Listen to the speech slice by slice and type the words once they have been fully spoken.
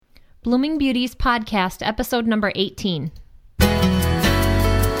Blooming Beauties Podcast, episode number 18.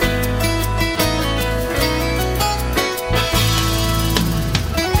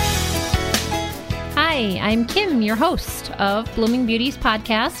 Hi, I'm Kim, your host of Blooming Beauties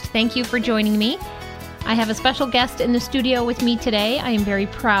Podcast. Thank you for joining me. I have a special guest in the studio with me today. I am very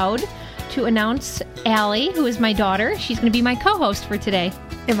proud to announce Allie, who is my daughter. She's going to be my co-host for today.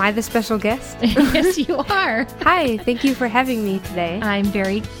 Am I the special guest? Yes, you are. Hi, thank you for having me today. I'm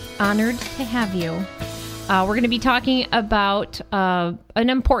very honored to have you. We're going to be talking about an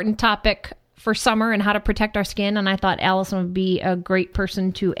important topic for summer and how to protect our skin, and I thought Allison would be a great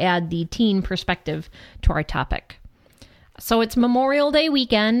person to add the teen perspective to our topic. So it's Memorial Day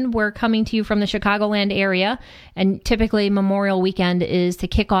weekend. We're coming to you from the Chicagoland area, and typically Memorial weekend is to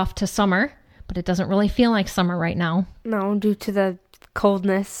kick off to summer, but it doesn't really feel like summer right now. No, due to the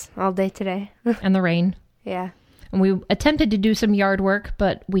coldness all day today. And the rain. Yeah. And we attempted to do some yard work,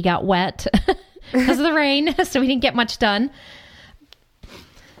 but we got wet because of the rain, so we didn't get much done.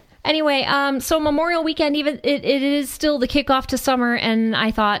 Anyway, so Memorial Weekend, even it is still the kickoff to summer, and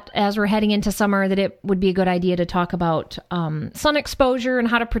I thought as we're heading into summer that it would be a good idea to talk about sun exposure and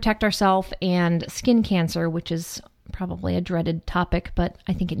how to protect ourselves and skin cancer, which is probably a dreaded topic, but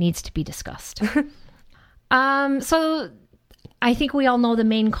I think it needs to be discussed. So I think we all know the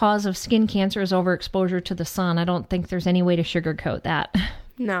main cause of skin cancer is overexposure to the sun. I don't think there's any way to sugarcoat that.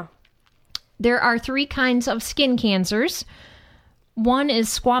 No. There are 3 kinds of skin cancers. One is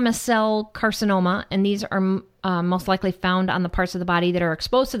squamous cell carcinoma, and these are most likely found on the parts of the body that are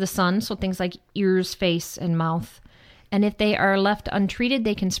exposed to the sun, so things like ears, face, and mouth. And if they are left untreated,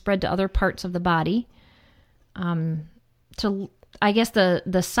 they can spread to other parts of the body. I guess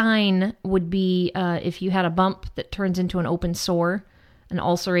the sign would be if you had a bump that turns into an open sore, an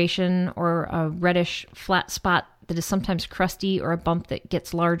ulceration, or a reddish flat spot that is sometimes crusty, or a bump that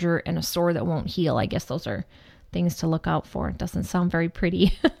gets larger, and a sore that won't heal. I guess those are things to look out for. It doesn't sound very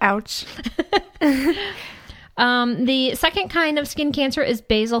pretty. Ouch. The second kind of skin cancer is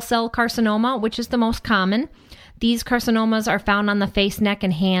basal cell carcinoma, which is the most common. These carcinomas are found on the face, neck,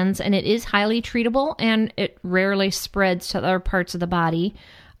 and hands, and it is highly treatable, and it rarely spreads to other parts of the body.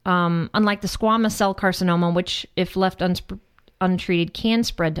 Unlike the squamous cell carcinoma, which, if left untreated, can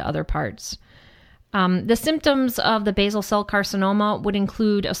spread to other parts. The symptoms of the basal cell carcinoma would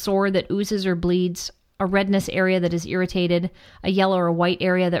include a sore that oozes or bleeds, a redness area that is irritated, a yellow or white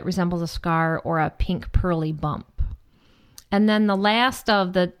area that resembles a scar, or a pink pearly bump. And then the last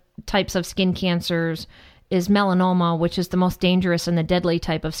of the types of skin cancers is melanoma, which is the most dangerous and the deadly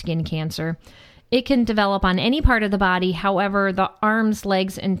type of skin cancer. It can develop on any part of the body. However, the arms,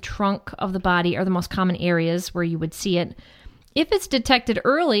 legs, and trunk of the body are the most common areas where you would see it. If it's detected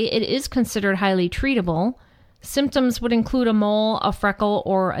early, it is considered highly treatable. Symptoms would include a mole, a freckle,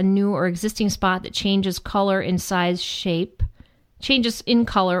 or a new or existing spot that changes color in size, shape, changes in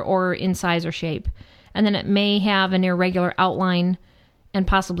color or in size or shape. And then it may have an irregular outline and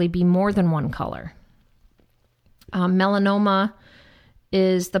possibly be more than one color. Melanoma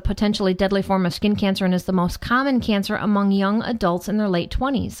is the potentially deadly form of skin cancer and is the most common cancer among young adults in their late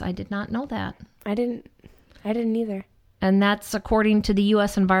 20s. I did not know that. I didn't either. And that's according to the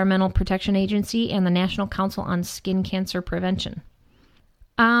U.S. Environmental Protection Agency and the National Council on Skin Cancer Prevention.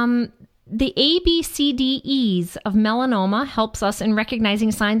 The ABCDEs of melanoma helps us in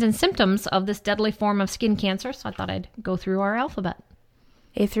recognizing signs and symptoms of this deadly form of skin cancer, so I thought I'd go through our alphabet.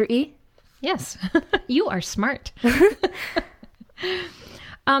 A through E? Yes, you are smart. So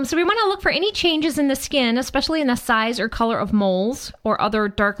we want to look for any changes in the skin, especially in the size or color of moles or other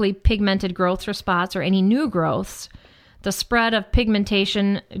darkly pigmented growths or spots or any new growths. The spread of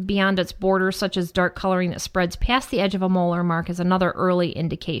pigmentation beyond its borders, such as dark coloring that spreads past the edge of a mole or mark, is another early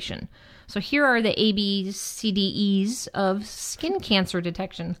indication. So here are the ABCDEs of skin cancer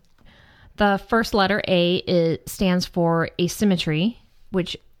detection. The first letter A stands for asymmetry,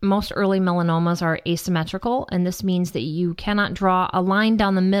 which most early melanomas are asymmetrical, and this means that you cannot draw a line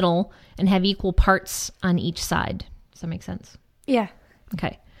down the middle and have equal parts on each side. Does that make sense? Yeah.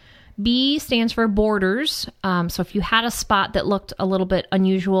 Okay. B stands for borders. So if you had a spot that looked a little bit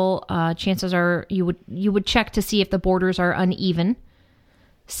unusual, chances are you would check to see if the borders are uneven.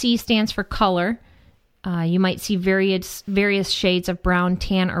 C stands for color. You might see various shades of brown,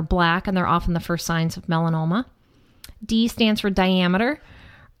 tan, or black, and they're often the first signs of melanoma. D stands for diameter.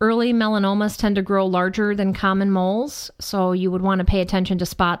 Early melanomas tend to grow larger than common moles, so you would want to pay attention to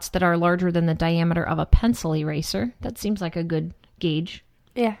spots that are larger than the diameter of a pencil eraser. That seems like a good gauge.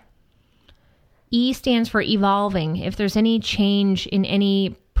 Yeah. E stands for evolving. If there's any change in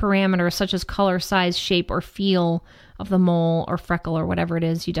any parameter, such as color, size, shape, or feel of the mole or freckle or whatever it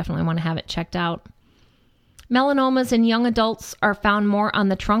is, you definitely want to have it checked out. Melanomas in young adults are found more on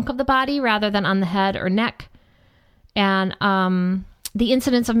the trunk of the body rather than on the head or neck. And the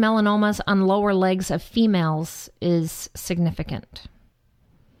incidence of melanomas on lower legs of females is significant.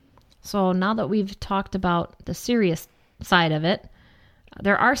 So now that we've talked about the serious side of it,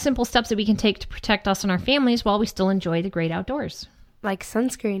 there are simple steps that we can take to protect us and our families while we still enjoy the great outdoors. Like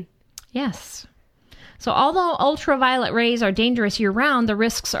sunscreen. Yes. So although ultraviolet rays are dangerous year-round, the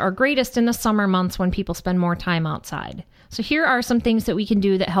risks are greatest in the summer months when people spend more time outside. So here are some things that we can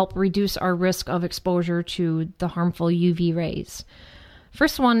do that help reduce our risk of exposure to the harmful UV rays.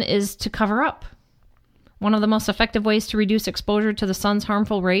 First one is to cover up. One of the most effective ways to reduce exposure to the sun's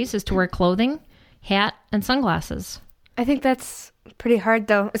harmful rays is to wear clothing, hat, and sunglasses. I think that's pretty hard,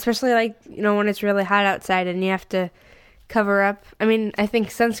 though, especially when it's really hot outside and you have to cover up. I mean, I think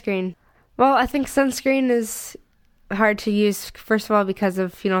sunscreen is hard to use, first of all, because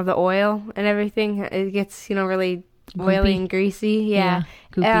of, the oil and everything. It gets, really oily and greasy. Yeah.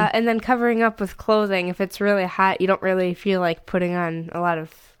 And then covering up with clothing. If it's really hot, you don't really feel like putting on a lot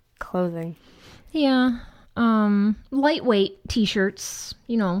of clothing. Yeah. Lightweight t-shirts,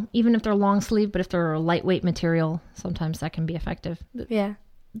 even if they're long sleeve, but if they're a lightweight material, sometimes that can be effective. Yeah.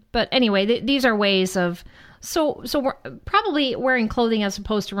 But anyway, these are ways of, so we're probably wearing clothing as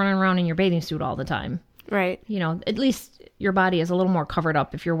opposed to running around in your bathing suit all the time. Right. At least your body is a little more covered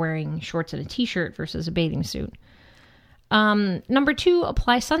up if you're wearing shorts and a t-shirt versus a bathing suit. Number 2,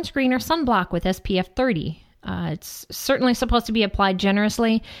 apply sunscreen or sunblock with SPF 30. It's certainly supposed to be applied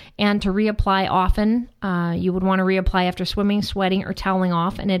generously and to reapply often. You would want to reapply after swimming, sweating, or toweling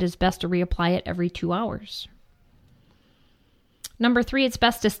off, and it is best to reapply it every 2 hours. Number 3, it's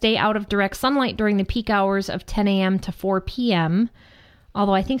best to stay out of direct sunlight during the peak hours of 10 a.m. to 4 p.m.,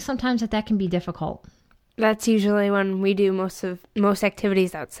 although I think sometimes that can be difficult. That's usually when we do most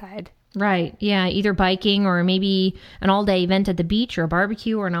activities outside. Right, yeah, either biking or maybe an all-day event at the beach or a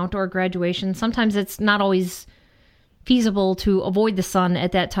barbecue or an outdoor graduation. Sometimes it's not always feasible to avoid the sun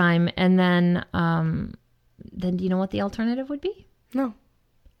at that time, and then do you know what the alternative would be? No.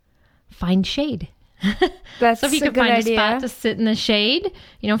 Find shade. That's so if you a can good find idea. a spot to sit in the shade,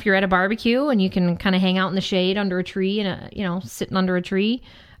 if you're at a barbecue and you can kind of hang out in the shade under a tree and sitting under a tree,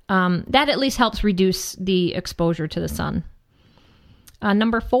 that at least helps reduce the exposure to the sun.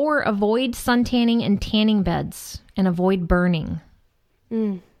 Number 4, avoid sun tanning and tanning beds and avoid burning.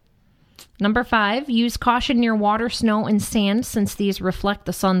 Number 5, use caution near water, snow, and sand since these reflect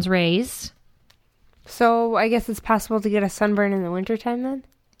the sun's rays. So I guess it's possible to get a sunburn in the wintertime then?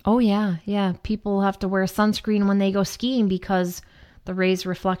 Oh, yeah. Yeah. People have to wear sunscreen when they go skiing because the rays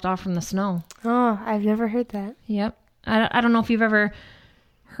reflect off from the snow. Oh, I've never heard that. Yep. I don't know if you've ever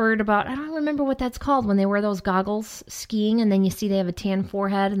heard about, I don't remember what that's called, when they wear those goggles skiing and then you see they have a tan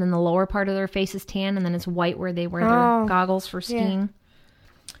forehead and then the lower part of their face is tan and then it's white where they wear their goggles for skiing.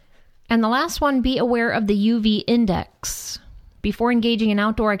 Yeah. And the last one, be aware of the UV index. Before engaging in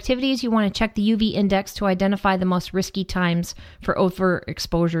outdoor activities, you want to check the UV index to identify the most risky times for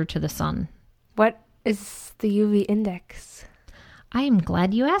overexposure to the sun. What is the UV index? I am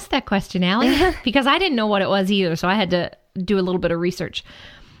glad you asked that question, Allie, because I didn't know what it was either, so I had to do a little bit of research.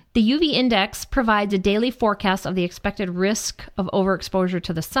 The UV index provides a daily forecast of the expected risk of overexposure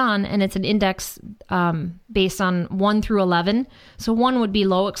to the sun, and it's an index based on 1 through 11. So 1 would be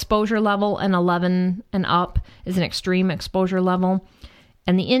low exposure level, and 11 and up is an extreme exposure level.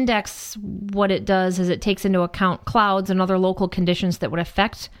 And the index, what it does is it takes into account clouds and other local conditions that would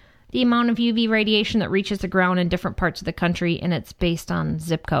affect the amount of UV radiation that reaches the ground in different parts of the country, and it's based on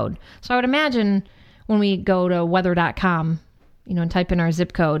zip code. So I would imagine when we go to weather.com, and type in our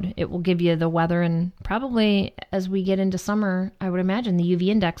zip code, it will give you the weather, and probably as we get into summer, I would imagine the UV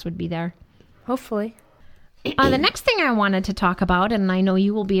index would be there. Hopefully. The next thing I wanted to talk about, and I know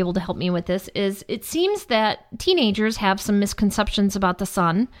you will be able to help me with this, is it seems that teenagers have some misconceptions about the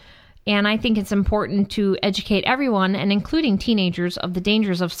sun, and I think it's important to educate everyone, and including teenagers, of the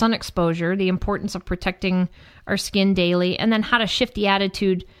dangers of sun exposure, the importance of protecting our skin daily, and then how to shift the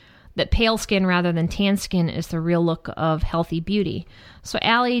attitude that pale skin rather than tan skin is the real look of healthy beauty. So,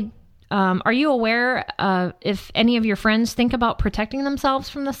 Allie, are you aware if any of your friends think about protecting themselves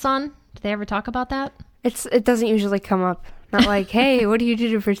from the sun? Do they ever talk about that? It doesn't usually come up. Not like, hey, what do you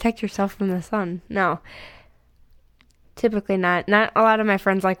do to protect yourself from the sun? No. Typically not. Not a lot of my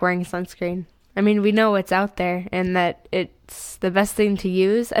friends like wearing sunscreen. I mean, we know it's out there and that it's the best thing to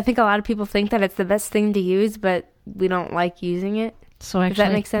use. I think a lot of people think that it's the best thing to use, but we don't like using it. So actually, if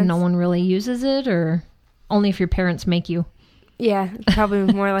that makes sense. No one really uses it, or only if your parents make you? Yeah,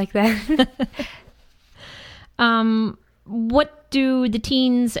 probably more like that. What do the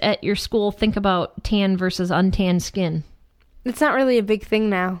teens at your school think about tan versus untanned skin? It's not really a big thing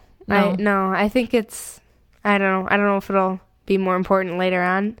now. No. I think it's, I don't know if it'll be more important later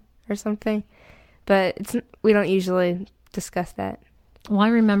on or something, but we don't usually discuss that. Well, I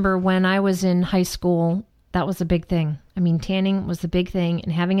remember when I was in high school, that was a big thing. I mean, tanning was the big thing,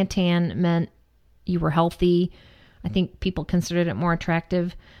 and having a tan meant you were healthy. I think people considered it more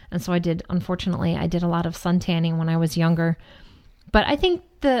attractive. And so unfortunately, I did a lot of sun tanning when I was younger. But I think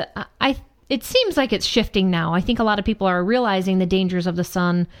it seems like it's shifting now. I think a lot of people are realizing the dangers of the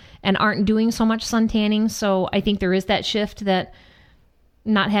sun and aren't doing so much sun tanning. So I think there is that shift that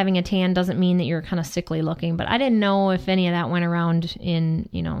not having a tan doesn't mean that you're kind of sickly looking. But I didn't know if any of that went around in,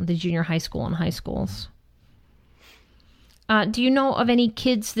 the junior high school and high schools. Do you know of any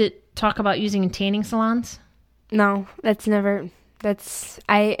kids that talk about using tanning salons? No, in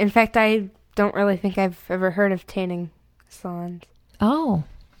fact, I don't really think I've ever heard of tanning salons. Oh,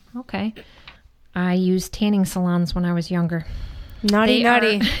 okay. I used tanning salons when I was younger. Naughty.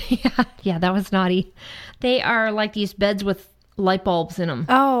 Yeah, that was naughty. They are like these beds with light bulbs in them.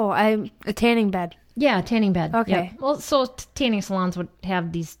 Oh, a tanning bed. Yeah, a tanning bed. Okay. Yeah. Well, so tanning salons would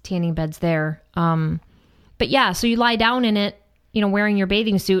have these tanning beds there. But yeah, so you lie down in it, wearing your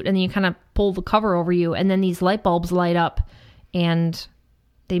bathing suit, and then you kind of pull the cover over you, and then these light bulbs light up, and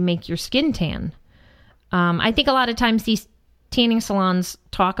they make your skin tan. I think a lot of times these tanning salons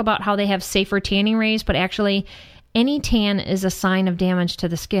talk about how they have safer tanning rays, but actually any tan is a sign of damage to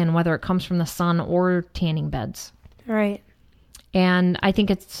the skin, whether it comes from the sun or tanning beds. Right. And I think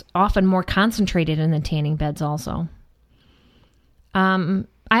it's often more concentrated in the tanning beds also. I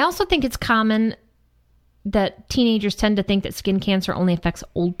also think it's common that teenagers tend to think that skin cancer only affects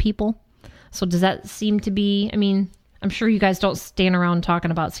old people. So does that seem to be, I'm sure you guys don't stand around talking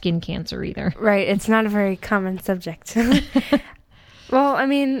about skin cancer either. Right. It's not a very common subject. Well,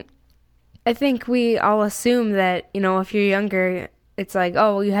 I think we all assume that, if you're younger, it's like,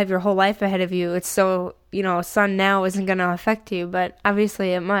 oh, you have your whole life ahead of you. It's so, sun now isn't going to affect you, but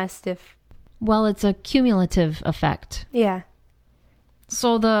obviously it must if... Well, it's a cumulative effect. Yeah.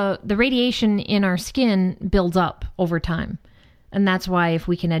 So the radiation in our skin builds up over time. And that's why if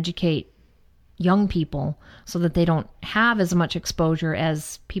we can educate young people so that they don't have as much exposure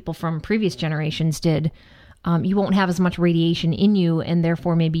as people from previous generations did, you won't have as much radiation in you, and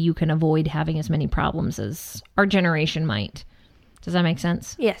therefore maybe you can avoid having as many problems as our generation might. Does that make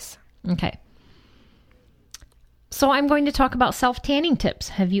sense? Yes. Okay. So I'm going to talk about self-tanning tips.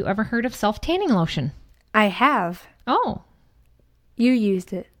 Have you ever heard of self-tanning lotion? I have. Oh. You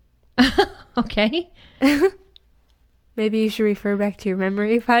used it. Okay. Maybe you should refer back to your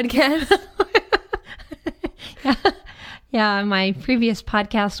memory podcast. Yeah, my previous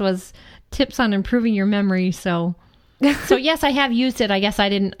podcast was tips on improving your memory. So yes, I have used it. I guess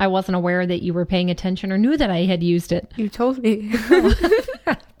I wasn't aware that you were paying attention or knew that I had used it. You told me.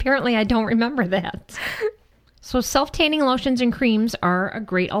 Apparently, I don't remember that. So self-tanning lotions and creams are a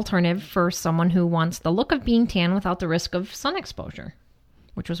great alternative for someone who wants the look of being tan without the risk of sun exposure,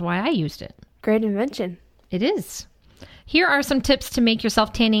 which was why I used it. Great invention. It is. Here are some tips to make your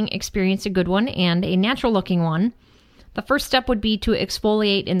self-tanning experience a good one and a natural-looking one. The first step would be to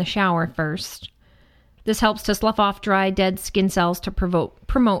exfoliate in the shower first. This helps to slough off dry, dead skin cells to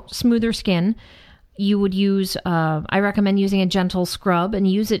promote smoother skin. You would I recommend using a gentle scrub and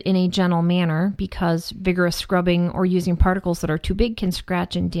use it in a gentle manner because vigorous scrubbing or using particles that are too big can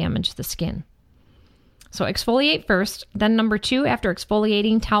scratch and damage the skin. So exfoliate first. Then number 2, after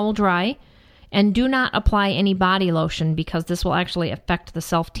exfoliating, towel dry. And do not apply any body lotion because this will actually affect the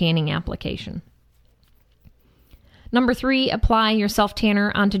self-tanning application. Number 3, apply your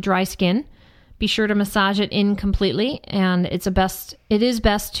self-tanner onto dry skin. Be sure to massage it in completely, and it is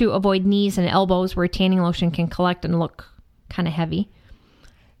best to avoid knees and elbows where tanning lotion can collect and look kind of heavy.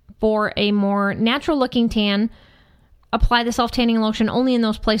 For a more natural-looking tan, apply the self-tanning lotion only in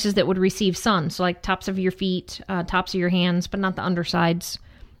those places that would receive sun, so like tops of your feet, tops of your hands, but not the undersides.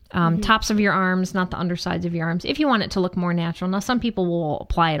 Tops of your arms, not the undersides of your arms, if you want it to look more natural. Now, some people will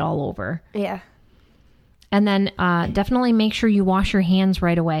apply it all over. Yeah. And then definitely make sure you wash your hands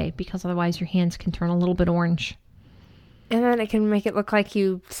right away because otherwise your hands can turn a little bit orange. And then it can make it look like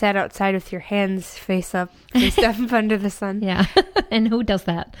you sat outside with your hands face up under the sun. Yeah. And who does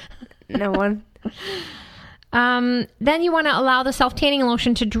that? No one. Then you want to allow the self-tanning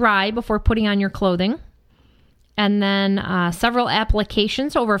lotion to dry before putting on your clothing. And then several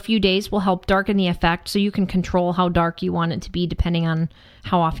applications over a few days will help darken the effect so you can control how dark you want it to be depending on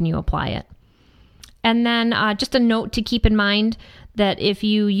how often you apply it. And then just a note to keep in mind, that if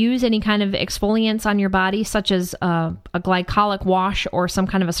you use any kind of exfoliants on your body, such as a glycolic wash or some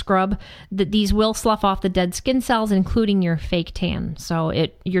kind of a scrub, that these will slough off the dead skin cells, including your fake tan. So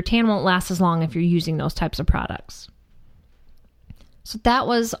your tan won't last as long if you're using those types of products. So that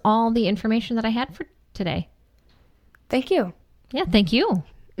was all the information that I had for today. Thank you. Yeah, thank you.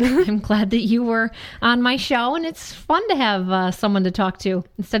 I'm glad that you were on my show, and it's fun to have someone to talk to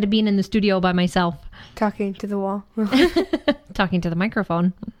instead of being in the studio by myself. Talking to the wall. Talking to the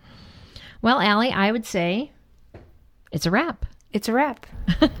microphone. Well, Allie, I would say it's a wrap. It's a wrap.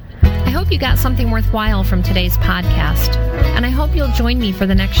 I hope you got something worthwhile from today's podcast, and I hope you'll join me for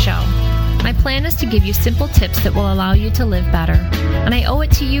the next show. My plan is to give you simple tips that will allow you to live better, and I owe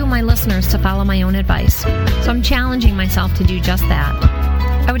it to you, my listeners, to follow my own advice. So I'm challenging myself to do just that.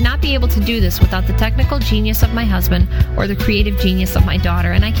 I would not be able to do this without the technical genius of my husband or the creative genius of my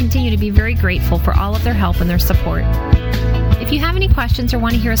daughter, and I continue to be very grateful for all of their help and their support. If you have any questions or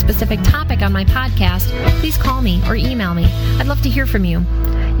want to hear a specific topic on my podcast, please call me or email me. I'd love to hear from you.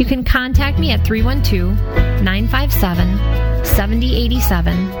 You can contact me at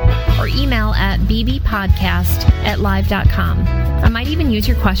 312-957-7087 or email at bbpodcast@live.com. I might even use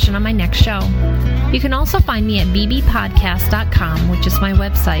your question on my next show. You can also find me at bbpodcast.com, which is my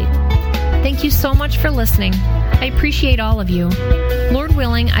website. Thank you so much for listening. I appreciate all of you. Lord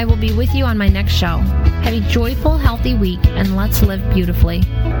willing, I will be with you on my next show. Have a joyful, healthy week, and let's live beautifully.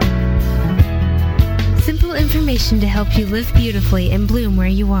 Simple information to help you live beautifully and bloom where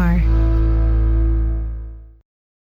you are.